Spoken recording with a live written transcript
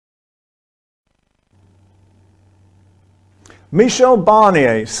Michel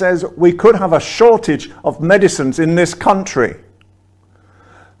Barnier says we could have a shortage of medicines in this country.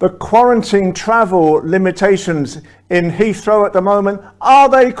 The quarantine travel limitations in Heathrow at the moment, are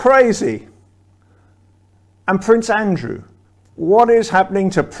they crazy? And Prince Andrew, what is happening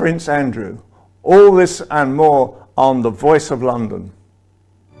to Prince Andrew? All this and more on The Voice of London.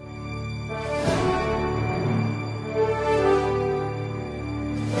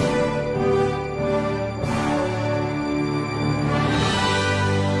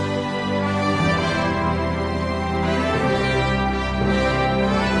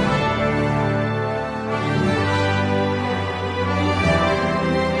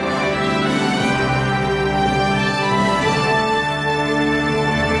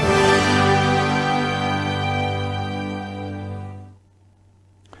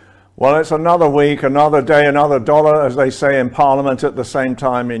 Well, it's another week, another day, another dollar, as they say in Parliament at the same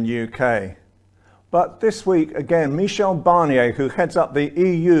time in UK. But this week, again, Michel Barnier, who heads up the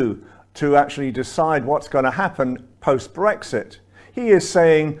EU to actually decide what's going to happen post-Brexit, he is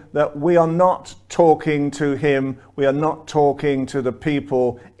saying that we are not talking to him, we are not talking to the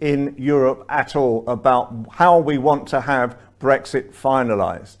people in Europe at all about how we want to have Brexit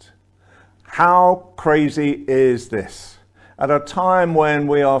finalised. How crazy is this? At a time when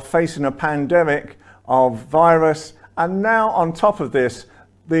we are facing a pandemic of virus, and now on top of this,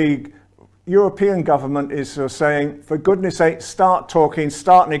 the European government is saying, for goodness sake, start talking,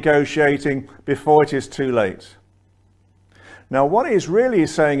 start negotiating before it is too late. Now, what he's really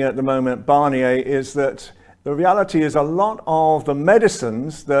saying at the moment, Barnier, is that the reality is a lot of the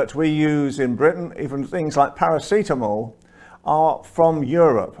medicines that we use in Britain, even things like paracetamol, are from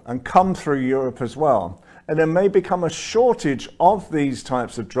Europe and come through Europe as well. And there may become a shortage of these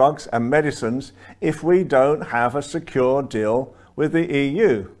types of drugs and medicines if we don't have a secure deal with the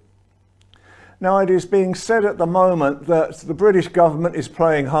EU. Now, it is being said at the moment that the British government is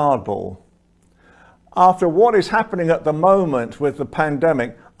playing hardball. After what is happening at the moment with the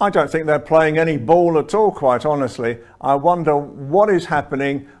pandemic, I don't think they're playing any ball at all, quite honestly. I wonder what is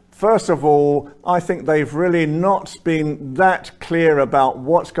happening. First of all, I think they've really not been that clear about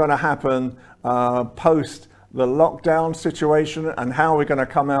what's going to happen post the lockdown situation and how we're going to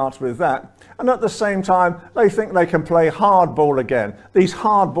come out with that. And at the same time, they think they can play hardball again. These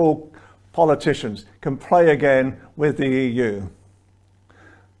hardball politicians can play again with the EU.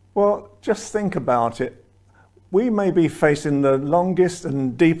 Well, just think about it. We may be facing the longest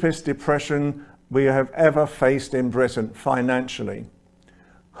and deepest depression we have ever faced in Britain financially.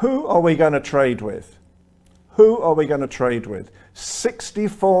 Who are we going to trade with? Who are we going to trade with?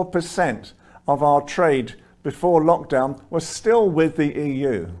 64% of our trade before lockdown was still with the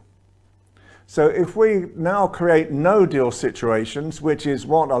EU. So if we now create no deal situations, which is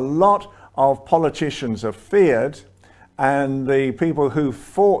what a lot of politicians have feared, and the people who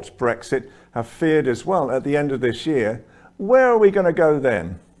fought Brexit have feared as well at the end of this year, where are we going to go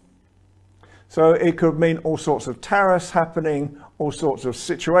then? So it could mean all sorts of tariffs happening, all sorts of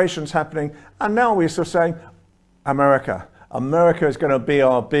situations happening, and now we're sort of saying, America is going to be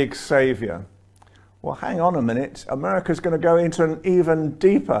our big saviour. Well, hang on a minute, America's going to go into an even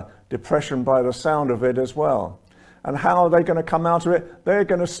deeper depression by the sound of it as well. And how are they going to come out of it? They're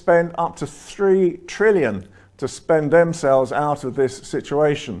going to spend up to $3 trillion to spend themselves out of this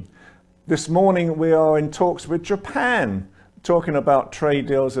situation. This morning we are in talks with Japan, talking about trade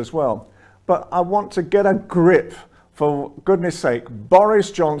deals as well. But I want to get a grip, for goodness sake,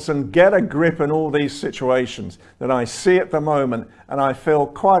 Boris Johnson, get a grip in all these situations that I see at the moment, and I feel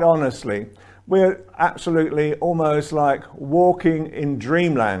quite honestly, we're absolutely almost like walking in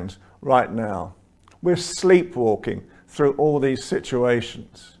dreamland right now. We're sleepwalking through all these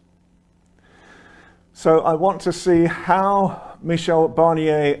situations. So I want to see how Michel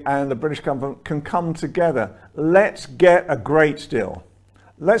Barnier and the British government can come together. Let's get a great deal.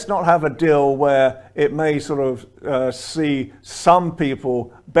 Let's not have a deal where it may sort of see some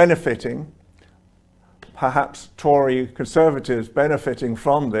people benefiting, perhaps Tory Conservatives benefiting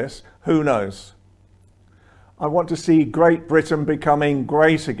from this, who knows. I want to see Great Britain becoming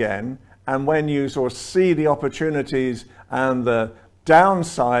great again, and when you sort of see the opportunities and the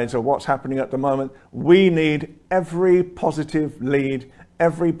downsides of what's happening at the moment, we need every positive lead,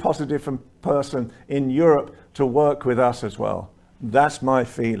 every positive person in Europe to work with us as well. That's my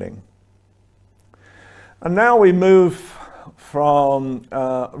feeling. And now we move from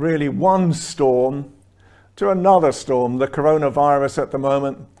really one storm to another storm, the coronavirus at the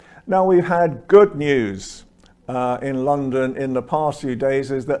moment. Now, we've had good news in London in the past few days,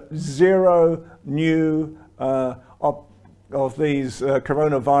 is that 0 new of these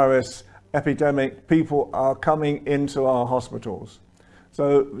coronavirus epidemic, people are coming into our hospitals.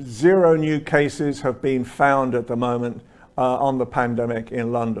 So 0 new cases have been found at the moment on the pandemic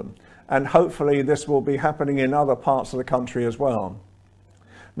in London. And hopefully this will be happening in other parts of the country as well.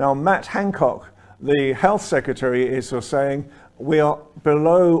 Now, Matt Hancock, the health secretary, is saying we are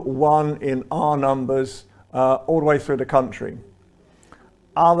below 1 in our numbers all the way through the country.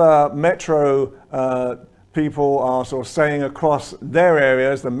 Other metro people are sort of saying across their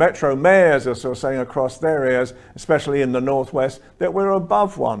areas, the metro mayors are sort of saying across their areas, especially in the northwest, that we're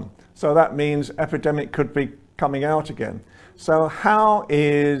above 1. So that means epidemic could be coming out again. So how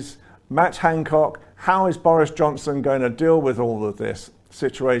is Matt Hancock, how is Boris Johnson going to deal with all of this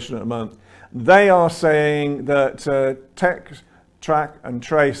situation at the moment? They are saying that test, track and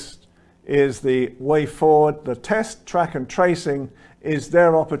trace is the way forward. The test, track and tracing is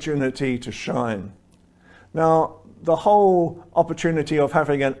their opportunity to shine. Now, the whole opportunity of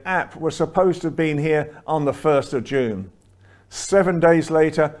having an app was supposed to have been here on the 1st of June. 7 days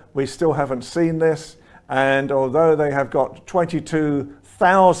later, we still haven't seen this. And although they have got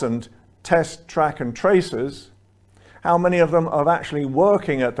 22,000 test, track and tracers, how many of them are actually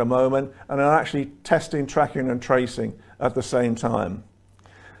working at the moment and are actually testing, tracking and tracing at the same time?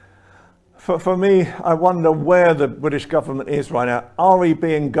 For me, I wonder where the British government is right now. Are we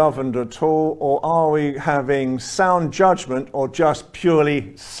being governed at all, or are we having sound judgment or just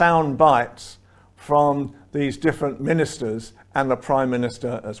purely sound bites from these different ministers and the Prime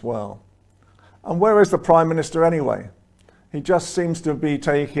Minister as well? And where is the Prime Minister anyway? He just seems to be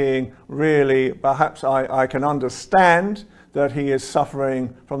taking really, perhaps I can understand that he is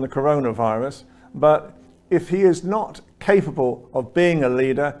suffering from the coronavirus, but if he is not capable of being a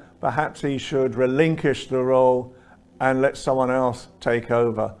leader, perhaps he should relinquish the role and let someone else take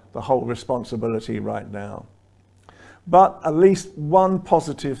over the whole responsibility right now. But at least one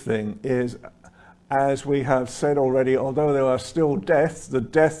positive thing is, as we have said already, although there are still deaths, the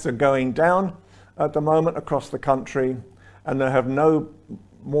deaths are going down at the moment across the country, and there have no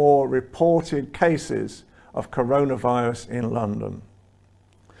more reported cases of coronavirus in London.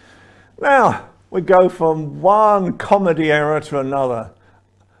 Now, we go from one comedy era to another.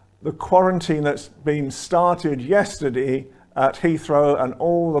 The quarantine that's been started yesterday at Heathrow and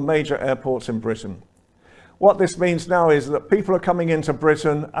all the major airports in Britain. What this means now is that people are coming into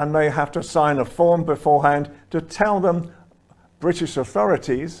Britain and they have to sign a form beforehand to tell them, British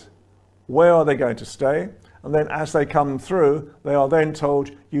authorities, where are they going to stay? And then as they come through, they are then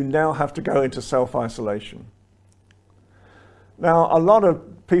told, you now have to go into self-isolation. Now, a lot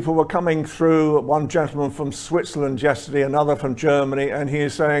of people were coming through, one gentleman from Switzerland yesterday, another from Germany, and he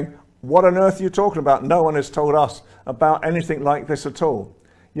is saying, what on earth are you talking about? No one has told us about anything like this at all.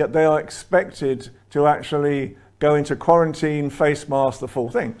 Yet they are expected to actually go into quarantine, face mask, the full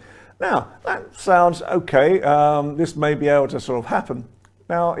thing. Now, that sounds okay. This may be able to sort of happen.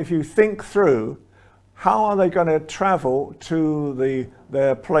 Now, if you think through, how are they going to travel to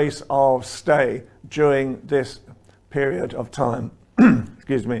their place of stay during this period of time?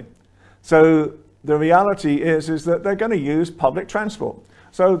 Excuse me. So the reality is that they're going to use public transport.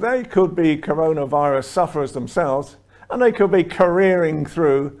 So they could be coronavirus sufferers themselves, and they could be careering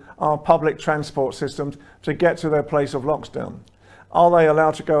through our public transport systems to get to their place of lockdown. Are they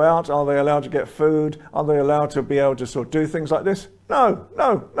allowed to go out? Are they allowed to get food? Are they allowed to be able to sort of do things like this? No,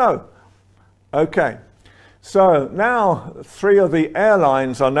 no, no. Okay. So now 3 of the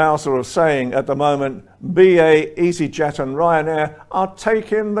airlines are now sort of saying at the moment, BA, EasyJet and Ryanair are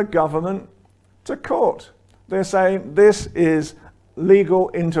taking the government to court. They're saying this is legal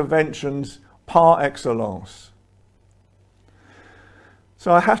interventions par excellence.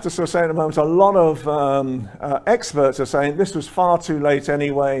 So I have to sort of say at the moment, a lot of experts are saying this was far too late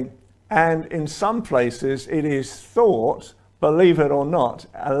anyway. And in some places it is thought, believe it or not,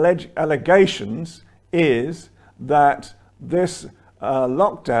 allegations is that this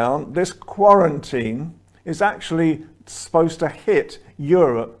lockdown, this quarantine, is actually supposed to hit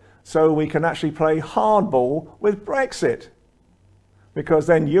Europe so we can actually play hardball with Brexit. Because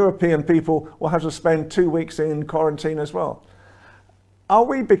then European people will have to spend 2 weeks in quarantine as well. Are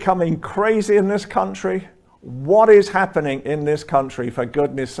we becoming crazy in this country? What is happening in this country, for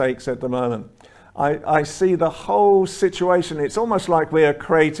goodness sakes, at the moment? I see the whole situation. It's almost like we are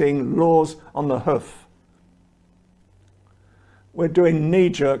creating laws on the hoof. We're doing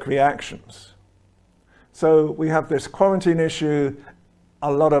knee-jerk reactions. So we have this quarantine issue. A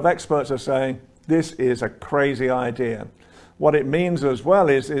lot of experts are saying this is a crazy idea. What it means as well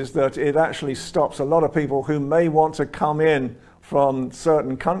is that it actually stops a lot of people who may want to come in from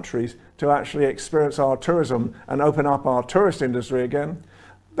certain countries to actually experience our tourism and open up our tourist industry again.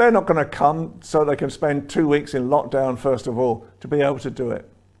 They're not going to come so they can spend 2 weeks in lockdown, first of all, to be able to do it.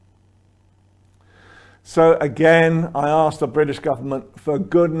 So again, I ask the British government, for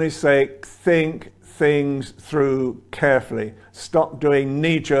goodness sake, think things through carefully. Stop doing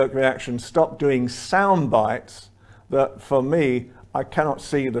knee-jerk reactions. Stop doing sound bites that, for me, I cannot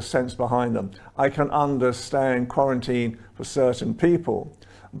see the sense behind them. I can understand quarantine for certain people,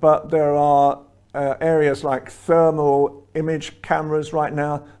 but there are areas like thermal image cameras right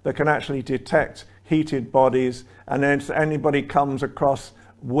now that can actually detect heated bodies, and then if anybody comes across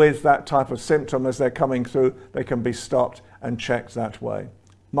with that type of symptom as they're coming through, they can be stopped and checked that way.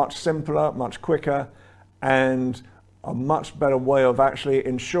 Much simpler, much quicker, and a much better way of actually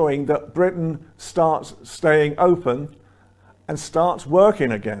ensuring that Britain starts staying open and starts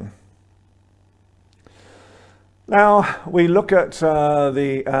working again. Now, we look at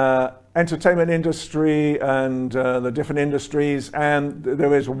the entertainment industry and the different industries, and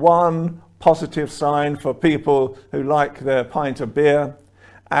there is one positive sign for people who like their pint of beer,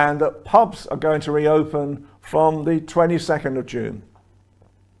 and that pubs are going to reopen from the 22nd of June.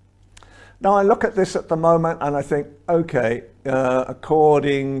 Now, I look at this at the moment and I think, okay,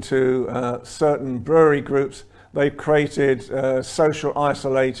 according to certain brewery groups, they've created social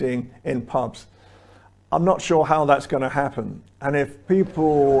isolating in pubs. I'm not sure how that's going to happen. And if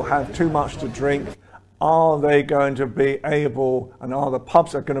people have too much to drink, are they going to be able, and are the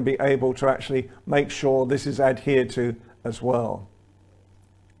pubs are going to be able to actually make sure this is adhered to as well?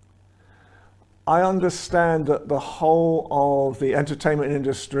 I understand that the whole of the entertainment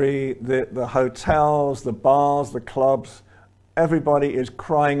industry, the hotels, the bars, the clubs, everybody is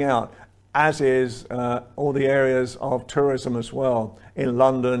crying out, as is all the areas of tourism as well in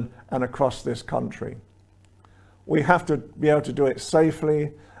London and across this country. We have to be able to do it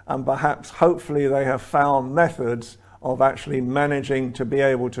safely, and perhaps hopefully they have found methods of actually managing to be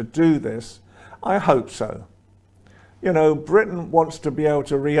able to do this. I hope so. You know, Britain wants to be able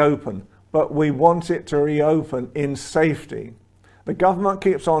to reopen, but we want it to reopen in safety. The government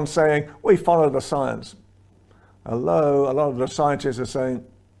keeps on saying, we follow the science. Hello, a lot of the scientists are saying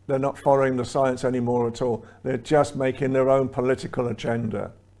they're not following the science anymore at all. They're just making their own political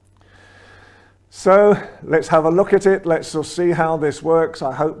agenda. So let's have a look at it. Let's see how this works.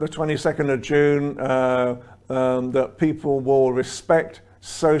 I hope the 22nd of June that people will respect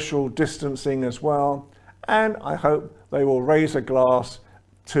social distancing as well. And I hope they will raise a glass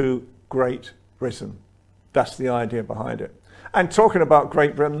to Great Britain. That's the idea behind it. And talking about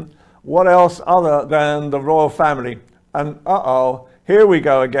Great Britain, what else other than the royal family? And uh-oh, here we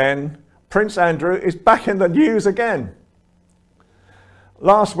go again. Prince Andrew is back in the news again.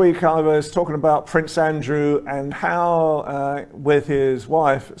 Last week I was talking about Prince Andrew and how with his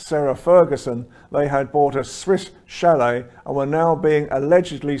wife Sarah Ferguson they had bought a Swiss chalet and were now being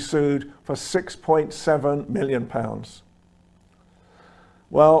allegedly sued for £6.7 million.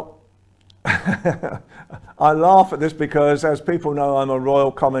 Well, I laugh at this because, as people know, I'm a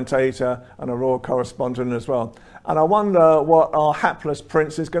royal commentator and a royal correspondent as well. And I wonder what our hapless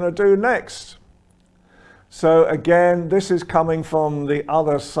prince is going to do next. So again, this is coming from the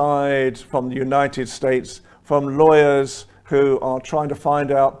other side, from the United States, from lawyers who are trying to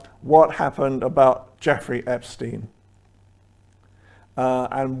find out what happened about Jeffrey Epstein.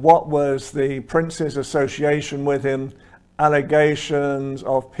 And what was the prince's association with him, allegations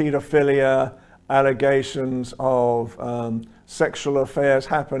of paedophilia, allegations of sexual affairs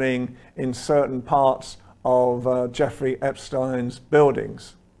happening in certain parts of Jeffrey Epstein's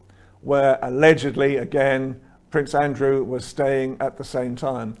buildings, where allegedly, again, Prince Andrew was staying at the same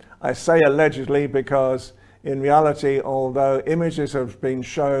time. I say allegedly because in reality, although images have been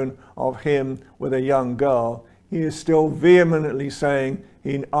shown of him with a young girl, he is still vehemently saying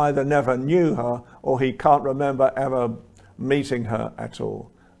he either never knew her or he can't remember ever meeting her at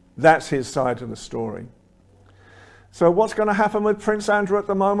all. That's his side of the story. So what's going to happen with Prince Andrew at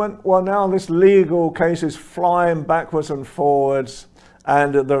the moment? Well, now this legal case is flying backwards and forwards,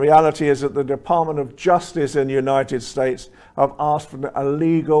 and the reality is that the Department of Justice in the United States have asked for a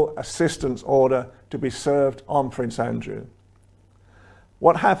legal assistance order to be served on Prince Andrew.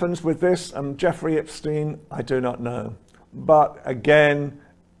 What happens with this and Jeffrey Epstein, I do not know. But again,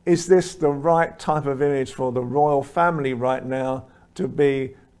 is this the right type of image for the royal family right now to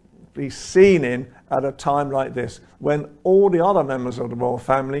be seen in at a time like this, when all the other members of the royal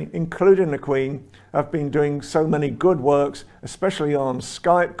family, including the Queen, have been doing so many good works, especially on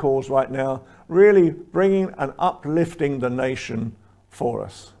Skype calls right now, really bringing and uplifting the nation for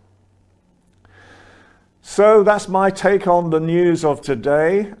us. So that's my take on the news of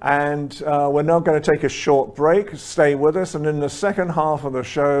today, and we're now going to take a short break. Stay with us, and in the second half of the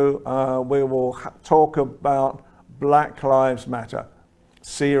show we will talk about Black Lives Matter.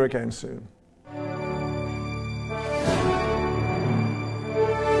 See you again soon.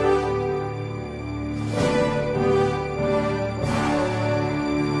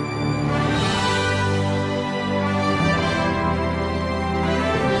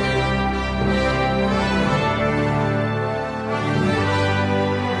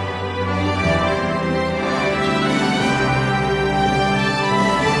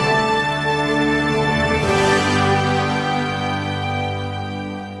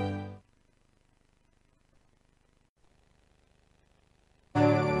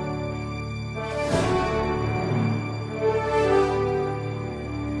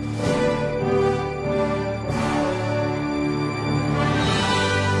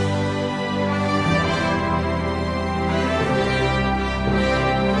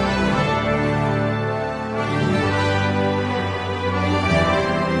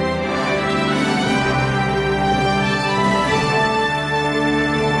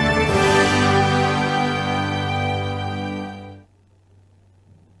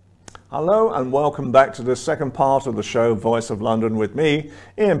 Hello and welcome back to the second part of the show Voice of London with me,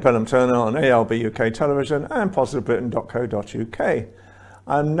 Ian Pelham Turner on ALB UK Television and positivebritain.co.uk.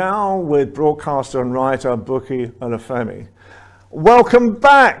 I'm now with broadcaster and writer Buki Olufemi. Welcome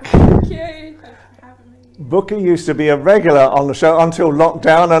back! Thank you. Thanks for having me. Buki used to be a regular on the show until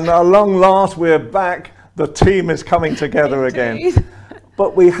lockdown, and at long last we're back. The team is coming together again.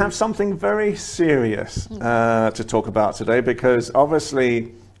 But we have something very serious to talk about today, because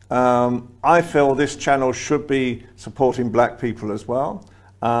obviously I feel this channel should be supporting black people as well.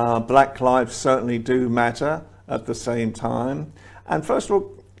 Black lives certainly do matter at the same time. And first of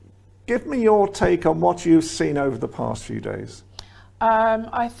all, give me your take on what you've seen over the past few days.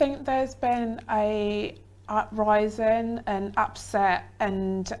 I think there's been a uprising and upset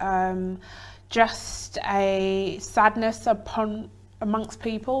and just a sadness amongst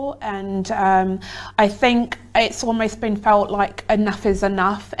people, and I think it's almost been felt like enough is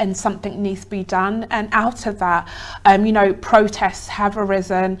enough and something needs to be done. And out of that, you know, protests have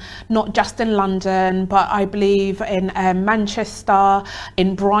arisen, not just in London, but I believe in Manchester,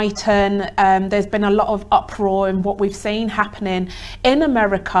 in Brighton. There's been a lot of uproar in what we've seen happening in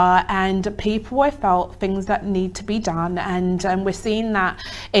America, and people have felt things that need to be done, and we're seeing that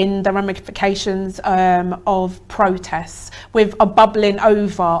in the ramifications of protests, with a bubbling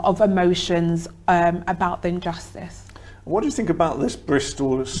over of emotions about the injustice. What do you think about this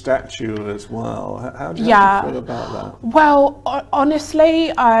Bristol statue as well? How do you feel about that? Well,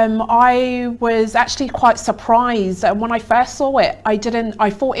 honestly, I was actually quite surprised. When I first saw it, I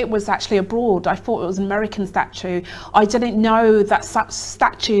thought it was actually abroad. I thought it was an American statue. I didn't know that such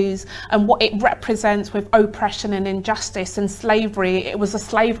statues and what it represents with oppression and injustice and slavery. It was the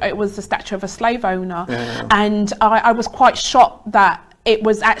statue of a slave owner. Yeah. And I was quite shocked that it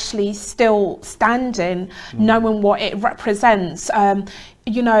was actually still standing, knowing what it represents.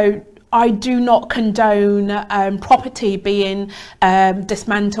 You know, I do not condone property being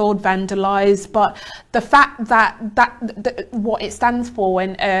dismantled, vandalized, but the fact that what it stands for,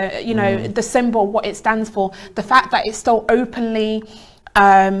 and you know, the symbol, what it stands for, the fact that it's still openly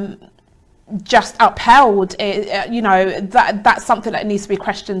just upheld, you know, that's something that needs to be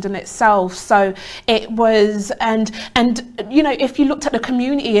questioned in itself. So it was, and you know, if you looked at the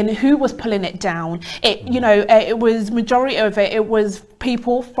community and who was pulling it down, you know, it was majority of it was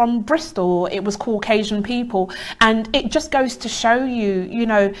people from Bristol, it was Caucasian people, and it just goes to show you, you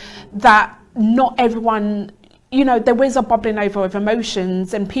know, that not everyone, you know, there is a bubbling over of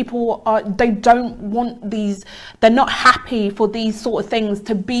emotions, and people they don't want these, they're not happy for these sort of things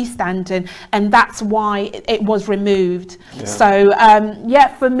to be standing, and that's why it was removed. Yeah. So yeah,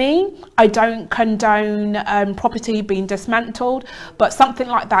 for me, I don't condone property being dismantled, but something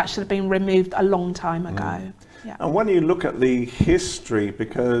like that should have been removed a long time ago. Yeah. And when you look at the history,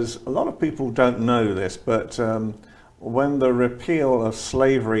 because a lot of people don't know this, but when the repeal of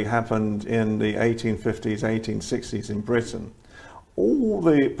slavery happened in the 1850s, 1860s in Britain, all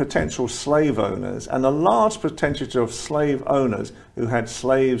the potential slave owners, and a large percentage of slave owners who had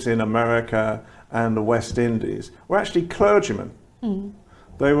slaves in America and the West Indies, were actually clergymen.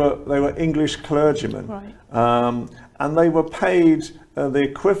 They were English clergymen, right. And they were paid the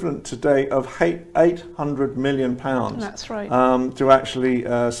equivalent today of £800 million. That's right. To actually,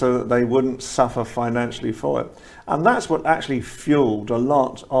 so that they wouldn't suffer financially for it. And that's what actually fueled a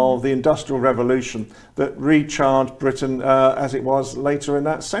lot of the Industrial Revolution that recharged Britain as it was later in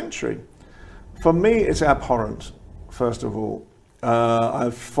that century. For me, it's abhorrent, first of all.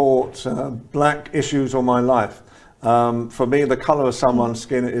 I've fought black issues all my life. For me, the colour of someone's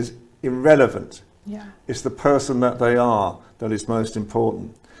skin is irrelevant. Yeah. It's the person that they are that is most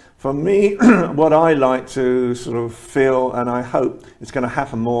important. For me, what I like to sort of feel, and I hope it's going to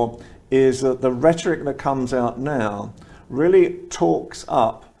happen more, is that the rhetoric that comes out now really talks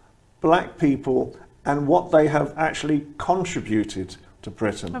up black people and what they have actually contributed to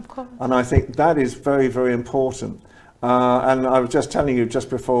Britain. Of course. And I think that is very, very important. And I was just telling you just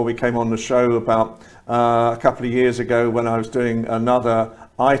before we came on the show about a couple of years ago when I was doing another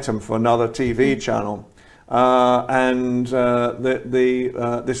item for another TV channel.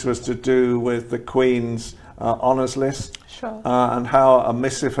 This was to do with the Queen's honours list. Sure. And how a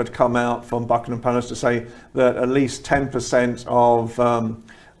missive had come out from Buckingham Palace to say that at least 10%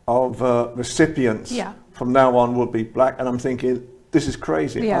 of recipients from now on would be black. And I'm thinking, this is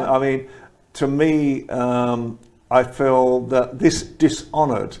crazy. Yeah. I mean, to me, I feel that this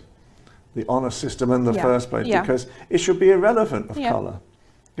dishonoured the honour system in the first place, because it should be irrelevant of colour.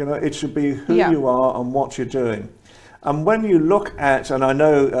 You know, it should be who you are and what you're doing. And when you look at, and I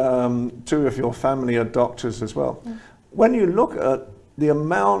know two of your family are doctors as well, when you look at the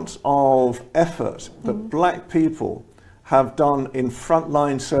amount of effort that black people have done in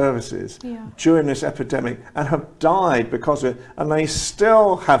frontline services during this epidemic and have died because of it, and they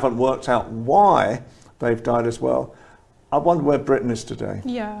still haven't worked out why they've died as well, I wonder where Britain is today.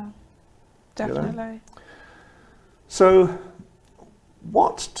 Yeah, definitely. You know? So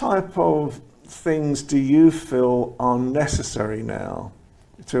what type of things do you feel are necessary now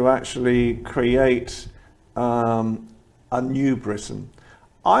to actually create a new Britain?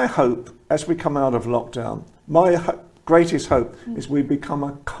 I hope, as we come out of lockdown, my greatest hope is we become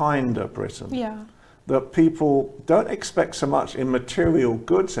a kinder Britain. Yeah. That people don't expect so much in material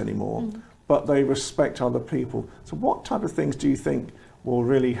goods anymore, but they respect other people. So what type of things do you think will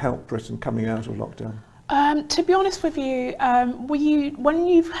really help Britain coming out of lockdown? To be honest with you, when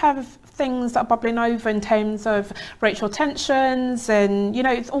you have things that are bubbling over in terms of racial tensions and, you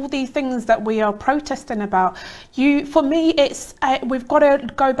know, it's all these things that we are protesting about, for me, it's we've got to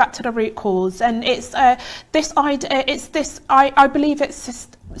go back to the root cause, and it's this idea. I believe it's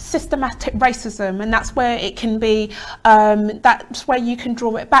systematic racism, and that's where it can be. That's where you can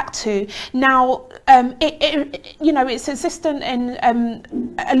draw it back to. Now, you know, it's existent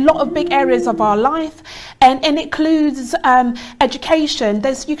in a lot of big areas of our life, and it includes education.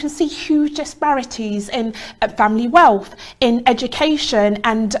 You can see huge disparities in family wealth, in education,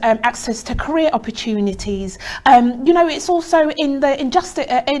 and access to career opportunities. You know, it's also in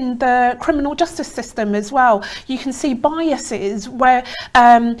the criminal justice system as well. You can see biases where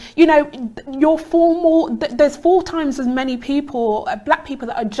you know, there's 4 times as many people, black people,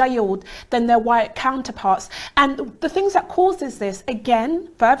 that are jailed than their white counterparts. And the things that causes this, again,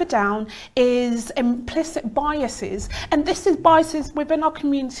 further down, is implicit biases. And this is biases within our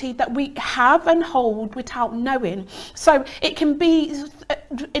community that we have and hold without knowing. So it can be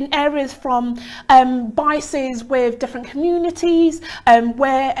in areas from biases with different communities,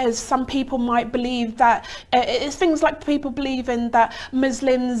 whereas some people might believe that it's things like people believing that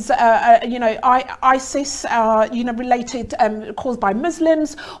Muslims, you know, ISIS are, you know, related, caused by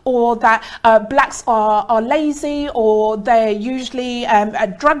Muslims, or that blacks are lazy, or they're usually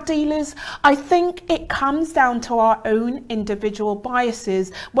drug dealers. I think it comes down to our own individual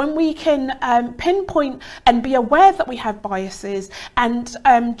biases. When we can pinpoint and be aware that we have biases, and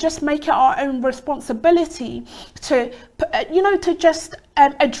just make it our own responsibility to, you know, to just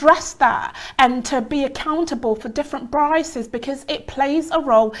address that and to be accountable for different biases, because it plays a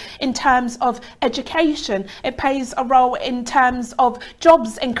role in terms of education, it plays a role in terms of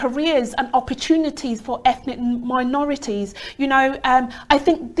jobs and careers and opportunities for ethnic minorities. You know, I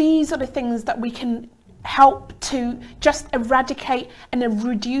think these are the things that we can help to just eradicate and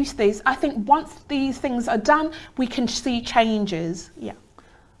reduce these. I think once these things are done, we can see changes. Yeah.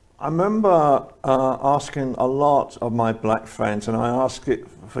 I remember asking a lot of my black friends, and I ask it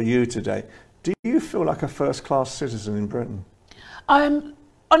for you today, do you feel like a first-class citizen in Britain?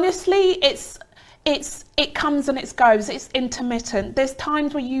 Honestly, it comes and it goes. It's intermittent. There's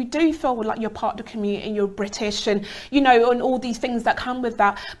times where you do feel like you're part of the community and you're British, and, you know, and all these things that come with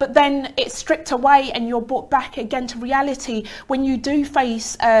that. But then it's stripped away and you're brought back again to reality when you do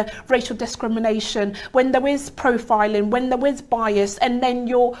face racial discrimination, when there is profiling, when there is bias, and then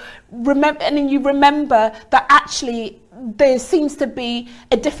you remember that actually there seems to be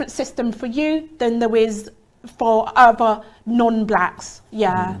a different system for you than there is for other non-blacks.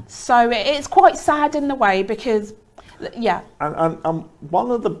 So it's quite sad in a way, because Yeah. And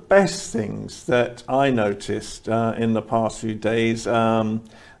one of the best things that I noticed in the past few days,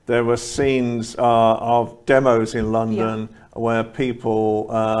 there were scenes of demos in London where people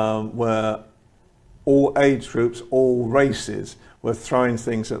were all age groups, all races, were throwing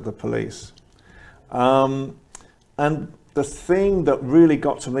things at the police. And the thing that really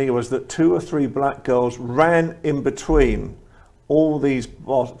got to me was that 2 or 3 black girls ran in between all these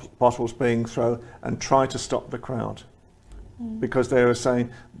bottles being thrown and tried to stop the crowd because they were saying,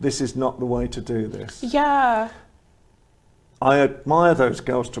 this is not the way to do this. Yeah. I admire those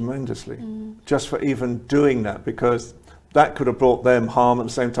girls tremendously just for even doing that, because that could have brought them harm at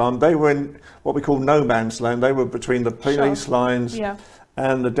the same time. They were in what we call no man's land. They were between the police lines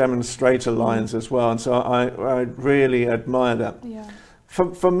and the demonstrator lines as well. And so I really admire that. Yeah.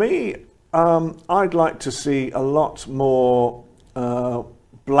 For me, I'd like to see a lot more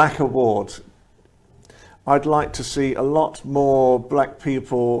black awards. I'd like to see a lot more black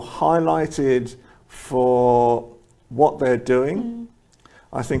people highlighted for what they're doing.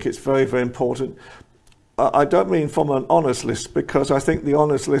 I think it's very, very important. I don't mean from an honours list, because I think the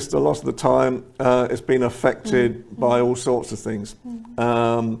honours list a lot of the time has been affected by all sorts of things.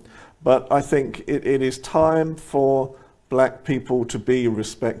 But I think it is time for black people to be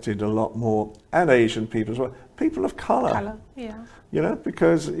respected a lot more, and Asian people as well, people of colour. You know,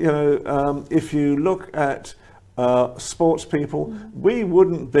 because, you know, if you look at sports people, we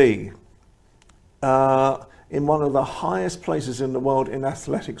wouldn't be in one of the highest places in the world in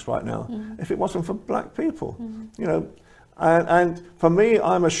athletics right now if it wasn't for black people. You know, and for me,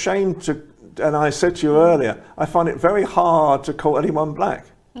 I'm ashamed to, and I said to you earlier, I find it very hard to call anyone black.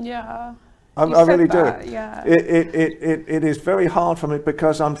 Yeah. I really do. Yeah. It is very hard for me,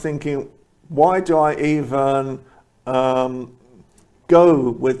 because I'm thinking, why do I even go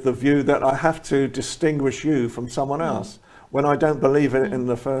with the view that I have to distinguish you from someone else when I don't believe in it in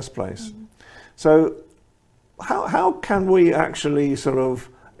the first place? So how can we actually sort of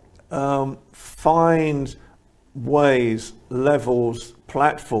find ways, levels,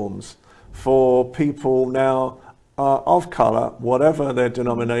 platforms for people now of colour, whatever their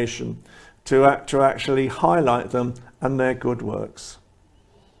denomination, to actually highlight them and their good works?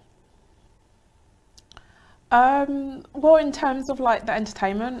 Well, in terms of like the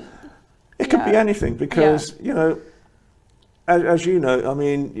entertainment, it could be anything, because you know, as you know, I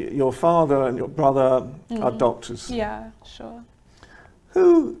mean, your father and your brother are doctors. Yeah, sure.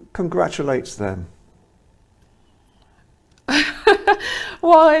 Who congratulates them?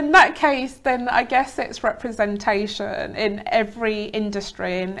 Well, in that case, then I guess it's representation in every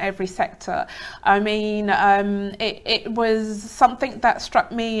industry, in every sector. I mean, it was something that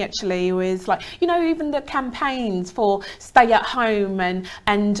struck me actually, was like, you know, even the campaigns for stay at home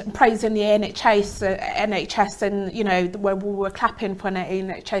and praising the NHS, and, you know, where we were clapping for the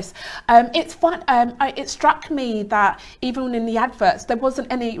NHS. It's fun. It struck me that even in the adverts, there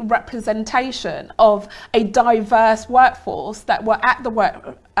wasn't any representation of a diverse workforce that were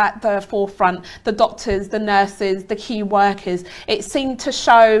at the forefront, the doctors, the nurses, the key workers. It seemed to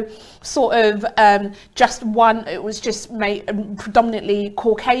show sort of just one, it was just made predominantly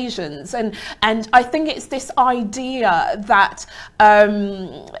Caucasians, and I think it's this idea that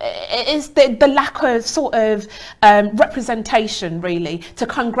it is the lack of sort of representation, really, to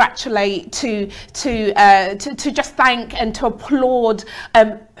congratulate, to just thank and to applaud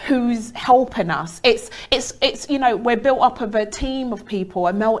who's helping us. It's you know, we're built up of a team of people,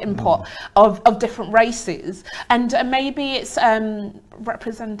 a melting pot of different races, and maybe it's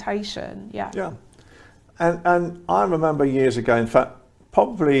representation. Yeah. And I remember years ago, in fact,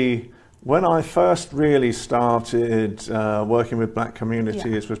 probably when I first really started working with black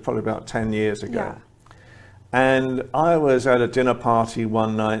communities was probably about 10 years ago. And I was at a dinner party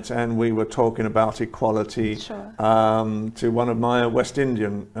one night, and we were talking about equality to one of my West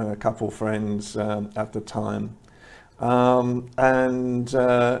Indian couple friends at the time. You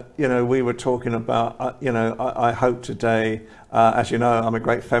know, we were talking about, you know, I hope today, as you know, I'm a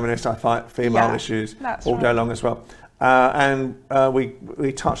great feminist, I fight female issues all day long as well.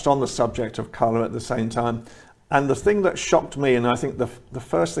 We touched on the subject of colour at the same time. And the thing that shocked me, and I think the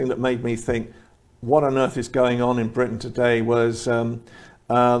first thing that made me think, what on earth is going on in Britain today, was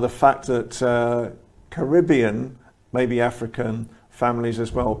the fact that Caribbean, maybe African families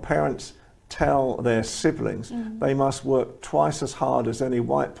as well, parents tell their siblings they must work twice as hard as any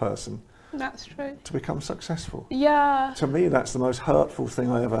white person That's true. to become successful. Yeah. To me, that's the most hurtful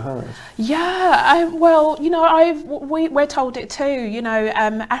thing I ever heard. Yeah, well, you know, we're told it too, you know,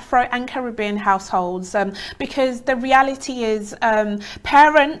 Afro and Caribbean households, because the reality is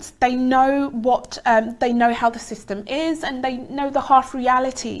parents, they know they know how the system is, and they know the harsh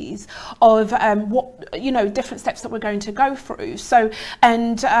realities of what, you know, different steps that we're going to go through. So,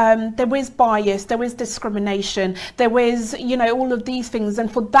 and there is bias, there is discrimination, there is, you know, all of these things,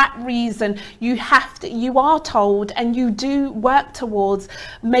 and for that reason, you are told, and you do work towards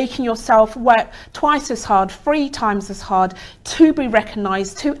making yourself work twice as hard, 3 times as hard, to be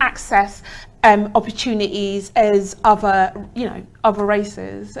recognised, to access opportunities as other, you know, other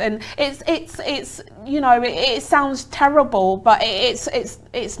races. And it's you know, it sounds terrible, but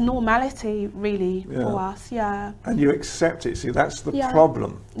it's normality really for us. Yeah. And you accept it. See, that's the Yeah.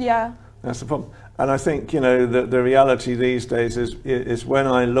 problem. Yeah. That's the problem. And I think, you know, the reality these days is when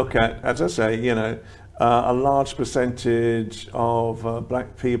I look at, as I say, you know, a large percentage of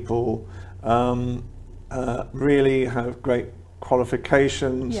black people really have great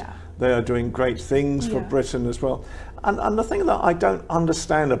qualifications. Yeah. They are doing great things for Britain as well. And the thing that I don't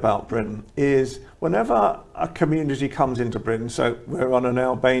understand about Britain is whenever a community comes into Britain, so we're on an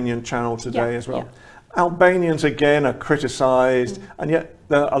Albanian channel today as well, Albanians again are criticised, and yet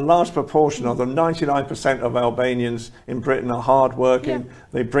a large proportion of them, 99% of Albanians in Britain are hard-working.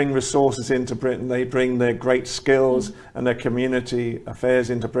 They bring resources into Britain, they bring their great skills and their community affairs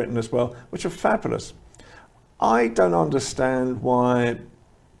into Britain as well, which are fabulous. I don't understand why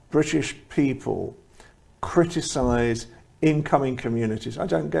British people criticise incoming communities. I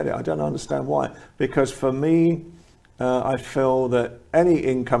don't get it. I don't understand why. Because for me, I feel that any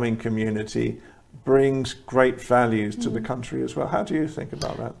incoming community brings great values to the country as well. How do you think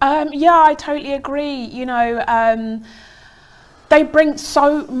about that? Yeah, I totally agree. You know, they bring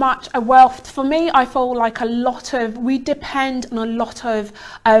so much wealth. For me, I feel like we depend on a lot of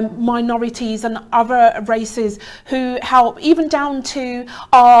minorities and other races who help, even down to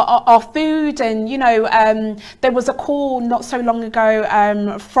our food. And, you know, there was a call not so long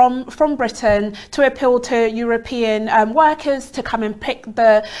ago from Britain to appeal to European workers to come and pick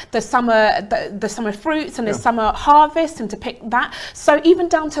the summer fruits and the summer harvest, and to pick that. So even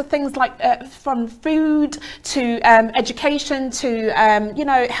down to things like from food to education to you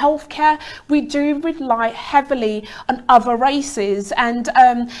know, healthcare, we do rely heavily on other races, and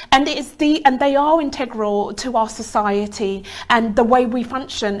they are integral to our society and the way we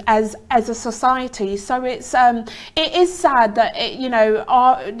function as a society. So it is sad that you know,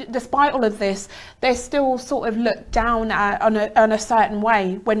 despite all of this, they're still sort of looked down at on a certain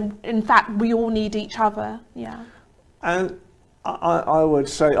way, when in fact we all need each other. Yeah. And I would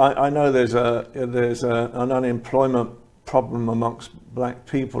say I know there's an unemployment problem amongst black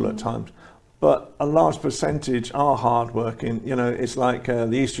people at times, but a large percentage are hardworking. You know, it's like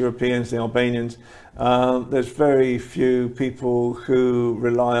the East Europeans, the Albanians. There's very few people who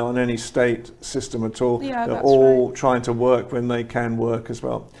rely on any state system at all. Yeah, they're all trying to work when they can work as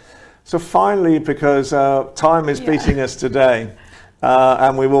well. So finally, because time is beating us today,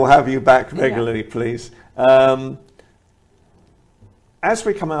 and we will have you back regularly, please. As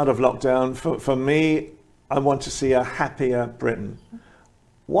we come out of lockdown, for me, I want to see a happier Britain.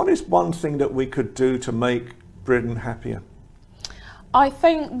 What is one thing that we could do to make Britain happier? I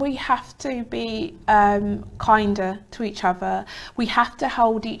think we have to be kinder to each other. We have to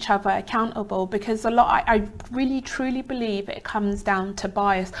hold each other accountable, because I really truly believe it comes down to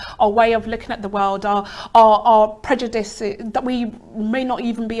bias, our way of looking at the world, our prejudices that we may not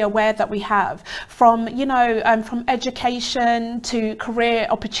even be aware that we have, from, you know, from education to career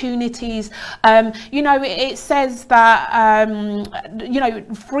opportunities. You know, it says that you know,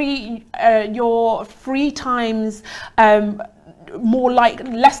 you're 3 times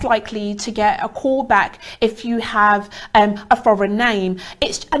less likely to get a call back if you have a foreign name.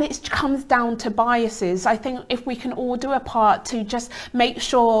 It comes down to biases. I think if we can all do a part to just make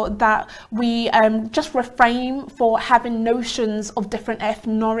sure that we just refrain for having notions of different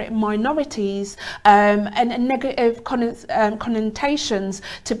ethnic minorities and negative connotations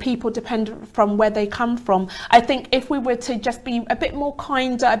to people dependent from where they come from. I think if we were to just be a bit more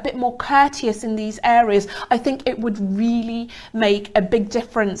kinder, a bit more courteous in these areas, I think it would really make a big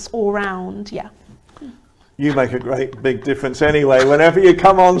difference all round. Yeah. You make a great big difference anyway whenever you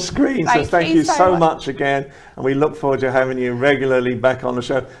come on screen. So thank you so much again, and we look forward to having you regularly back on the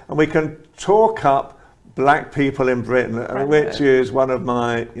show, and we can talk up black people in Britain, which is one of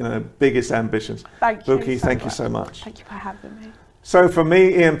my biggest ambitions. Thank you. Buki, thank you so much. Thank you for having me. So for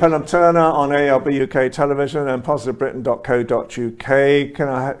me, Ian Pelham Turner on ALB UK Television and positivebritain.co.uk, can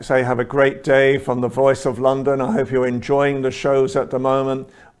I say have a great day from the Voice of London. I hope you're enjoying the shows at the moment.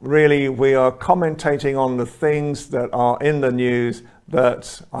 Really, we are commentating on the things that are in the news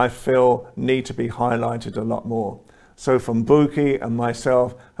that I feel need to be highlighted a lot more. So from Buki and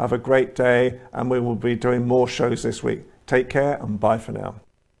myself, have a great day, and we will be doing more shows this week. Take care and bye for now.